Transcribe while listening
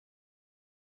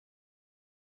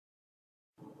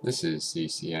This is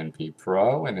CCNP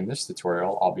Pro, and in this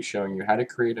tutorial I'll be showing you how to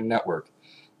create a network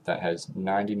that has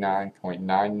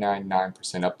 99.999%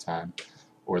 uptime,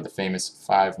 or the famous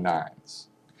 5 nines.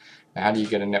 Now, how do you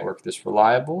get a network this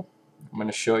reliable? I'm going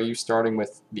to show you starting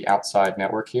with the outside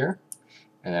network here,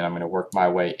 and then I'm going to work my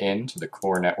way into the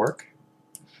core network,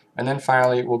 and then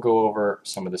finally we'll go over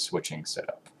some of the switching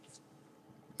setup.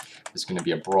 This is going to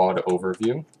be a broad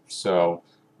overview, so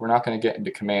we're not going to get into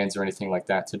commands or anything like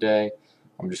that today.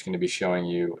 I'm just going to be showing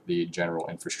you the general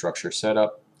infrastructure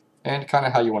setup and kind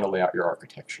of how you want to lay out your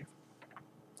architecture.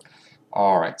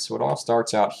 Alright, so it all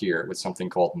starts out here with something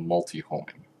called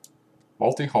multi-homing.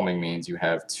 Multi-homing means you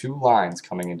have 2 lines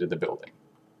coming into the building.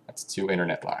 That's 2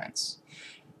 internet lines.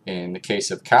 In the case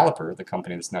of Caliper, the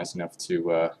company that's nice enough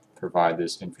to provide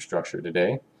this infrastructure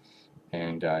today,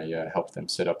 and I helped them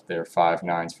set up their 5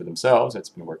 nines for themselves. It's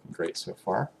been working great so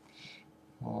far.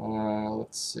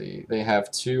 Let's see, they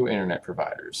have 2 internet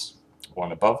providers,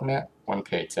 one above net, one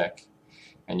Paytech,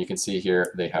 and you can see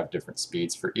here they have different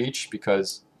speeds for each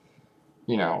because,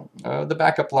 you know, the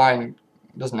backup line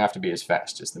doesn't have to be as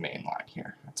fast as the main line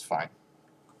here. That's fine.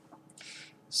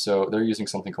 So they're using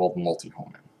something called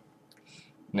multi-homing.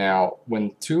 Now,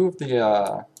 when 2 of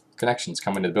the connections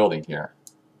come into the building here,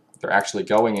 they're actually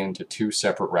going into 2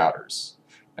 separate routers.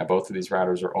 Now, both of these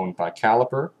routers are owned by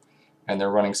Caliper, and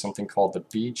they're running something called the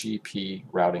BGP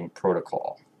routing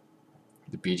protocol.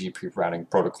 The BGP routing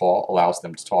protocol allows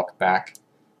them to talk back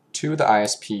to the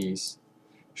ISPs,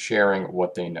 sharing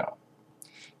what they know.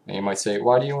 Now you might say,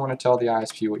 why do you want to tell the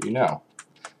ISP what you know?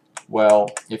 Well,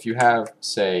 if you have,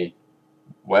 say,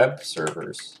 web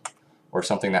servers, or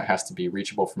something that has to be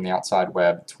reachable from the outside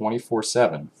web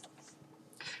 24/7,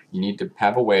 you need to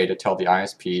have a way to tell the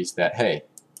ISPs that, hey,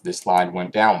 this line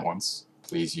went down once,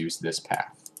 please use this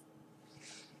path.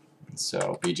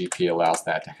 So BGP allows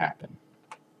that to happen.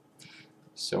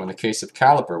 So in the case of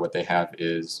Caliper, what they have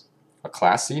is a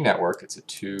Class C network. It's a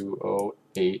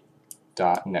 208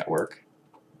 dot network.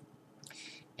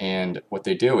 And what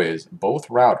they do is both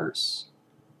routers,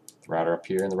 the router up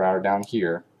here and the router down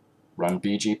here, run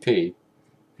BGP,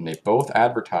 and they both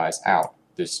advertise out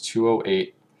this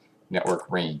 208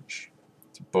 network range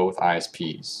to both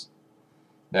ISPs.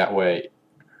 That way,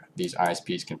 these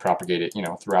ISPs can propagate it,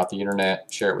 throughout the internet,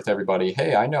 share it with everybody.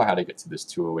 Hey, I know how to get to this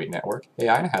 208 network. Hey,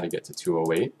 I know how to get to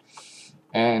 208.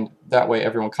 And that way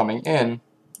everyone coming in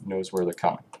knows where they're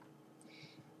coming.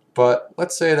 But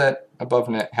let's say that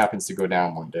AboveNet happens to go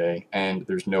down one day and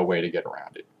there's no way to get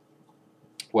around it.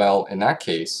 Well, in that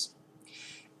case,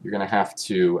 you're going to have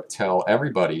to tell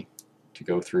everybody to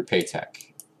go through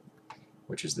Paytech,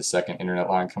 which is the second internet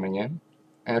line coming in.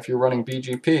 And if you're running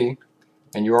BGP,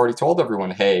 and you already told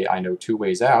everyone, hey, I know 2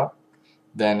 ways out,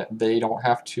 then they don't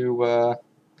have to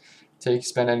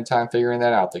spend any time figuring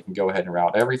that out. They can go ahead and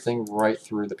route everything right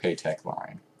through the Paytech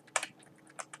line.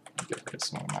 Get rid of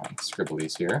some of my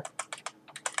scribblies here.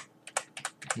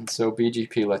 And so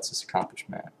BGP lets us accomplish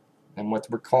that. And what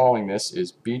we're calling this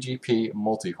is BGP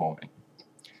multi-homing.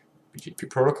 BGP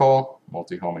protocol,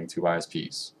 multi-homing to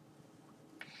ISPs.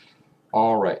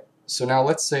 Alright, so now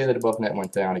let's say that AboveNet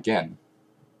went down again.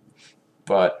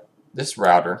 But this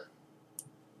router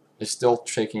is still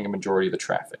taking a majority of the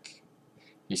traffic.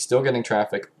 He's still getting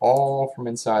traffic all from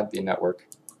inside the network.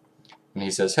 And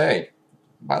he says, hey,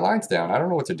 my line's down. I don't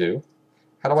know what to do.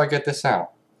 How do I get this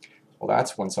out? Well,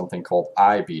 that's when something called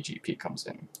IPGP comes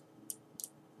in.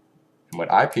 And what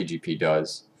IPGP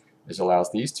does is allows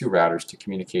these 2 routers to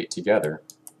communicate together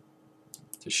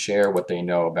to share what they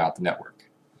know about the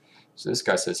network. So this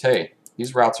guy says, hey,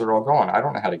 these routes are all gone. I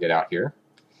don't know how to get out here.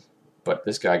 But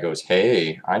this guy goes,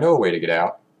 hey, I know a way to get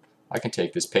out. I can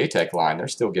take this Paytech line. They're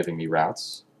still giving me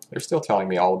routes. They're still telling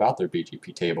me all about their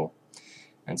BGP table.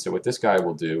 And so what this guy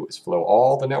will do is flow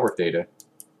all the network data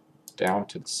down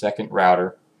to the second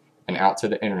router and out to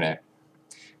the internet,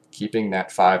 keeping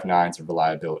that 5 nines of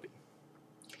reliability.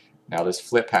 Now this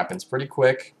flip happens pretty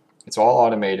quick. It's all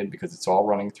automated because it's all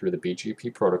running through the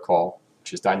BGP protocol,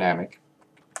 which is dynamic.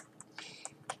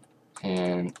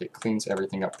 And it cleans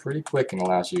everything up pretty quick and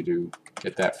allows you to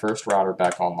get that first router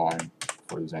back online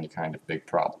before there's any kind of big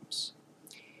problems.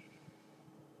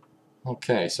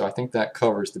 Okay, so I think that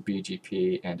covers the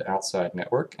BGP and outside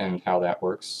network and how that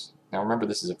works. Now remember,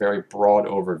 this is a very broad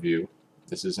overview.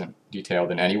 This isn't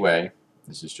detailed in any way.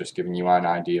 This is just giving you an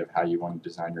idea of how you want to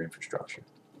design your infrastructure.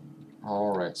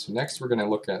 Alright, so next we're going to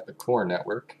look at the core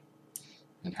network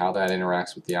and how that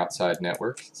interacts with the outside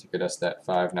network to get us that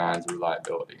 5 nines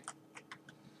reliability.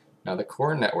 Now the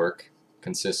core network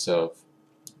consists of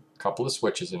a couple of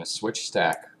switches in a switch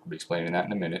stack, I'll be explaining that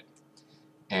in a minute,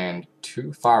 and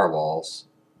 2 firewalls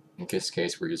In this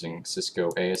case, we're using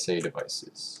Cisco ASA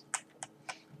devices.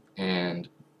 And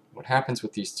what happens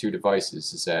with these two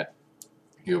devices is that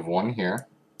you have one here,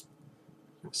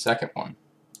 you have a second one,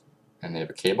 and they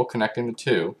have a cable connecting the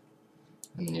two,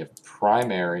 and then you have a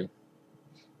primary,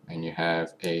 and you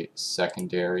have a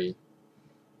secondary.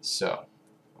 So,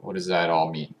 what does that all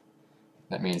mean?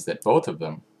 That means that both of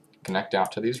them connect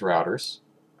out to these routers,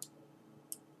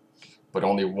 but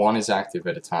only one is active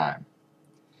at a time.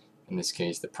 In this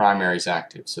case, the primary is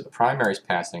active. So the primary is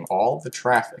passing all of the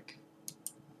traffic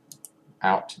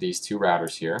out to these two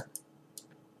routers here.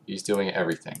 He's doing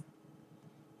everything.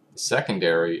 The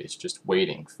secondary is just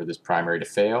waiting for this primary to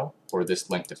fail or this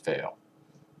link to fail.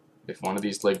 If one of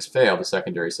these links fail, the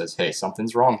secondary says, hey,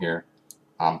 something's wrong here.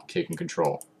 I'm taking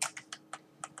control.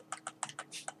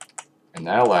 And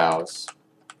that allows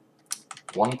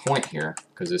one point here,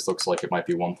 because this looks like it might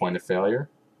be one point of failure.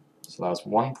 This allows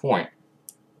one point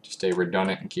to stay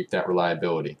redundant and keep that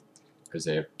reliability, because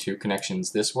they have two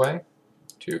connections this way,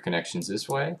 two connections this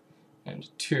way,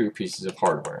 and two pieces of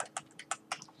hardware.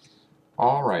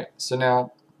 Alright, so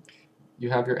now you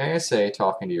have your ASA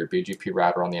talking to your BGP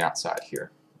router on the outside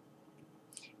here.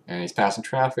 And he's passing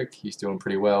traffic, he's doing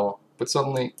pretty well, but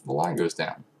suddenly the line goes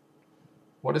down.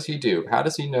 What does he do? How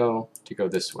does he know to go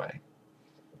this way?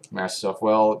 You ask yourself,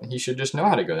 well, he should just know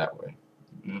how to go that way.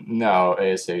 No,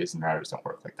 ASAs and routers don't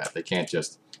work like that. They can't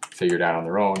just figure it out on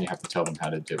their own. You have to tell them how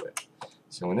to do it.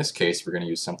 So in this case, we're going to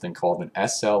use something called an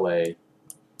SLA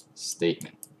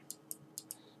statement.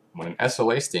 What an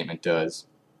SLA statement does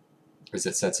is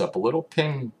it sets up a little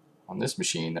ping on this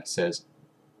machine that says,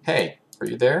 hey, are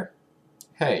you there?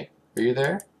 Hey, are you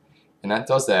there? And that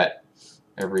does that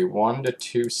every 1 to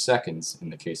 2 seconds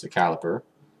in the case of Caliper,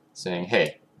 saying,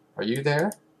 hey, are you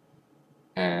there?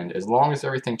 And as long as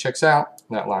everything checks out,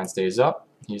 that line stays up,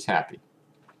 he's happy.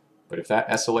 But if that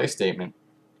SLA statement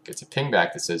gets a ping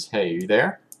back that says, hey, are you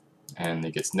there? And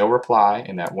it gets no reply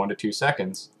in that 1 to 2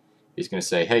 seconds, he's going to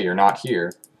say, hey, you're not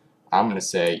here. I'm going to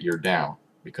say you're down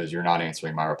because you're not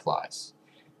answering my replies.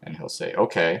 And he'll say,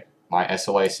 okay, my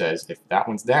SLA says if that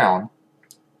one's down,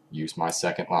 use my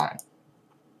second line.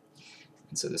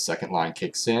 And so the second line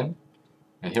kicks in,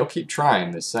 and he'll keep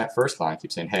trying. This first line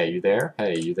keeps saying, hey, you there?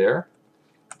 Hey, you there?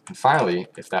 And finally,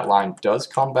 if that line does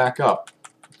come back up,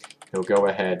 he'll go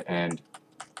ahead and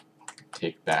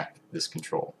take back this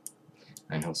control.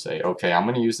 And he'll say, okay, I'm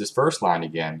going to use this first line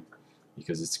again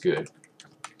because it's good.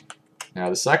 Now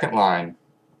the second line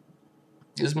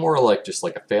is more like just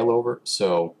like a failover.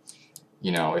 So,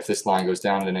 you know, if this line goes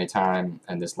down at any time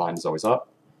and this line is always up,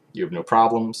 you have no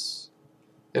problems.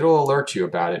 It'll alert you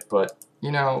about it, but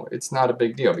you know, it's not a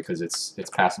big deal because it's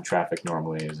passing traffic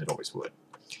normally as it always would.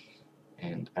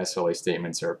 And SLA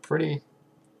statements are a pretty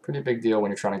big deal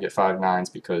when you're trying to get 5 nines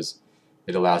because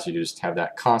it allows you to just have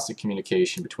that constant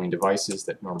communication between devices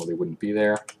that normally wouldn't be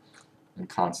there and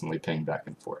constantly ping back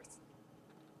and forth.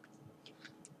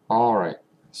 Alright,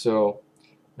 so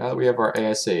now that we have our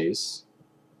ASAs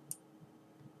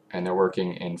and they're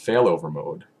working in failover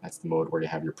mode, that's the mode where you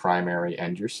have your primary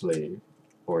and your slave,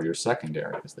 or your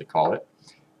secondary as they call it.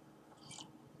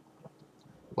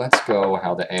 Let's go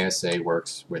how the ASA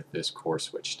works with this core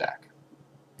switch stack.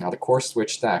 Now the core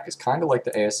switch stack is kind of like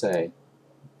the ASA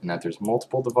in that there's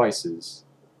multiple devices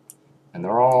and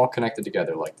they're all connected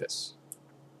together like this.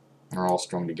 They're all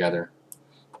strung together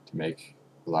to make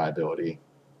reliability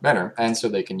better and so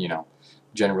they can, you know,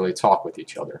 generally talk with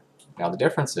each other. Now the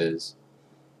difference is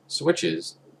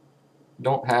switches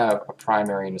don't have a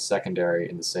primary and a secondary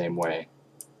in the same way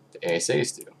the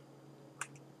ASAs do.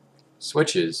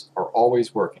 Switches are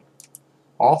always working.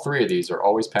 All 3 of these are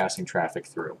always passing traffic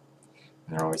through,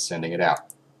 and they're always sending it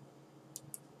out.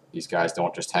 These guys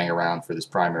don't just hang around for this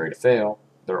primary to fail,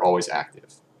 they're always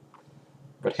active.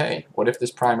 But hey, what if this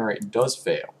primary does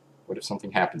fail? What if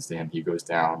something happens to him, he goes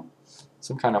down,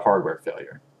 some kind of hardware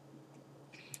failure?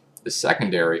 The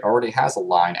secondary already has a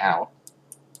line out,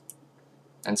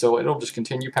 and so it'll just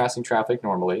continue passing traffic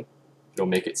normally. It'll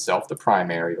make itself the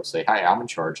primary. It'll say, hi, I'm in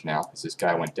charge now because this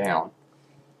guy went down.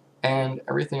 And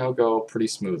everything will go pretty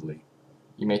smoothly.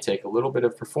 You may take a little bit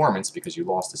of performance because you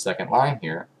lost a second line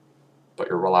here, but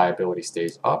your reliability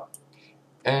stays up,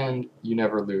 and you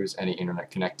never lose any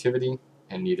internet connectivity,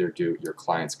 and neither do your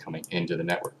clients coming into the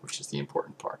network, which is the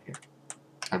important part here.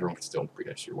 Everyone can still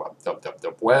reach your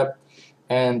web,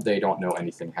 and they don't know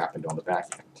anything happened on the back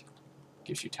end.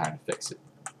 Gives you time to fix it.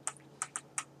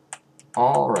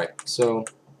 Alright, so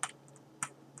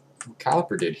what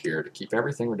Caliper did here to keep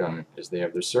everything redundant is they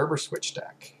have their server switch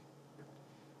stack.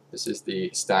 This is the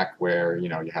stack where, you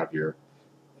know, you have your,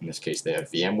 in this case they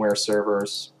have VMware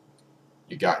servers,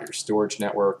 you got your storage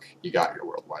network, you got your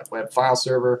World Wide Web file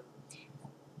server,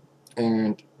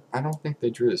 and I don't think they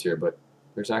drew this here, but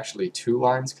there's actually 2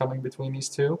 lines coming between these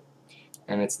two,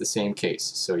 and it's the same case.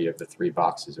 So you have the 3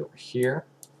 boxes over here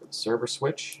for the server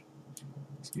switch.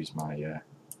 Excuse my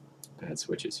bad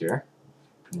switches here.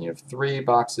 And you have 3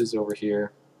 boxes over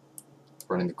here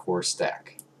running the core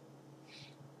stack.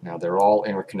 Now they're all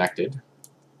interconnected,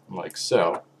 like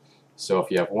so. So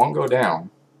if you have one go down,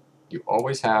 you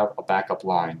always have a backup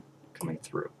line coming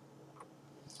through.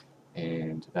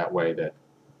 And that way that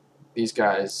these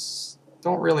guys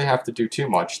don't really have to do too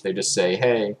much. They just say,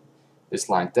 hey, this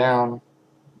line's down,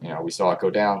 you know, we saw it go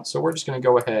down, so we're just going to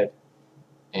go ahead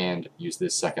and use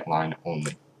this second line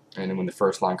only. And then when the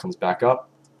first line comes back up,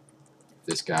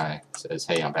 this guy says,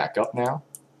 hey, I'm back up now,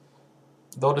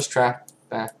 they'll just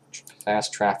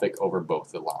fast traffic over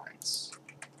both the lines.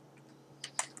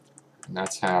 And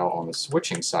that's how on the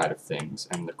switching side of things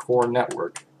and the core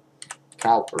network,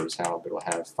 Caliper is how it'll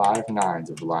have 5 nines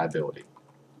of reliability.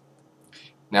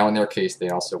 Now in their case, they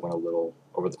also went a little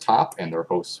over the top, and their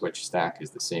host switch stack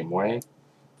is the same way,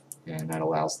 and that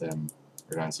allows them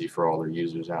redundancy for all their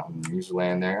users out in user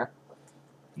land there,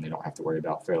 and they don't have to worry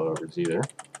about failovers either.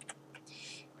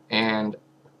 And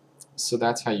so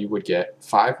that's how you would get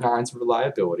 5 nines of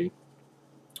reliability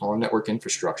on network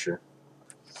infrastructure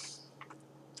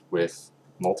with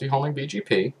multi-homing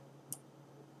BGP,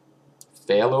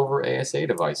 failover ASA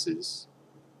devices,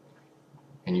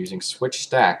 and using switch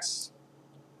stacks,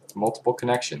 multiple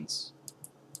connections,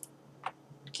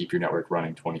 to keep your network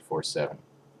running 24/7.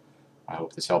 I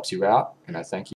hope this helps you out, and I thank you.